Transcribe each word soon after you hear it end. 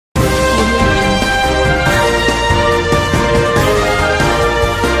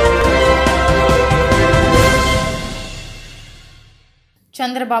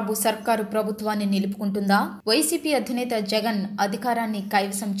చంద్రబాబు సర్కారు ప్రభుత్వాన్ని నిలుపుకుంటుందా? వైసీపీ అధినేత జగన్ అధికారాన్ని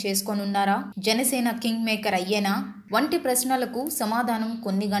కైవసం చేసుకోనున్నారా? Janasena king maker అయ్యేనా? వంటి ప్రశ్నలకు సమాధానం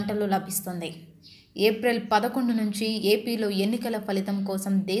కొన్ని గంటల్లో లభిస్తుంది. ఏప్రిల్ 11 నుంచి ఏపీలో ఎన్నికల ఫలితం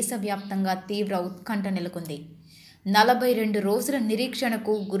కోసం దేశవ్యాప్తంగా తీవ్ర ఉత్కంఠ నెలకొంది. 42 రోజుల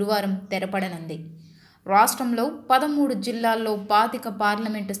నిరీక్షణకు గురువారం తెరపడనుంది. రాష్ట్రంలో 13 జిల్లాల్లో 25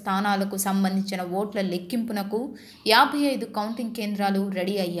 పార్లమెంటు స్థానాలకు సంబంధించిన ఓట్ల లెక్కింపునకు 55 కౌంటింగ్ కేంద్రాలు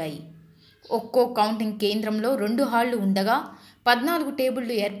రెడీ అయ్యాయి. ఒక్కో కౌంటింగ్ కేంద్రంలో 2 హాళ్లు ఉండగా 14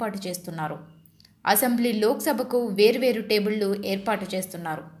 టేబుళ్లు ఏర్పాటు చేస్తున్నారు. అసెంబ్లీ, లోక్సభకు వేర్వేరు టేబుళ్లు ఏర్పాటు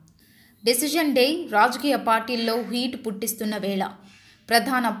చేస్తున్నారు. డెసిషన్ డే రాజకీయ పార్టీల్లో హీట్ పుట్టిస్తున్న వేళ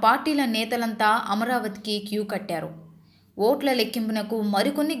ప్రధాన పార్టీల నేతలంతా అమరావతికి క్యూ కట్టారు. ఓట్ల లెక్కింపునకు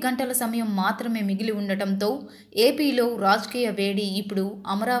మరికొన్ని గంటల సమయం మాత్రమే మిగిలి ఉండటంతో ఏపీలో రాజకీయ వేడి ఇప్పుడు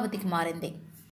అమరావతికి మారింది.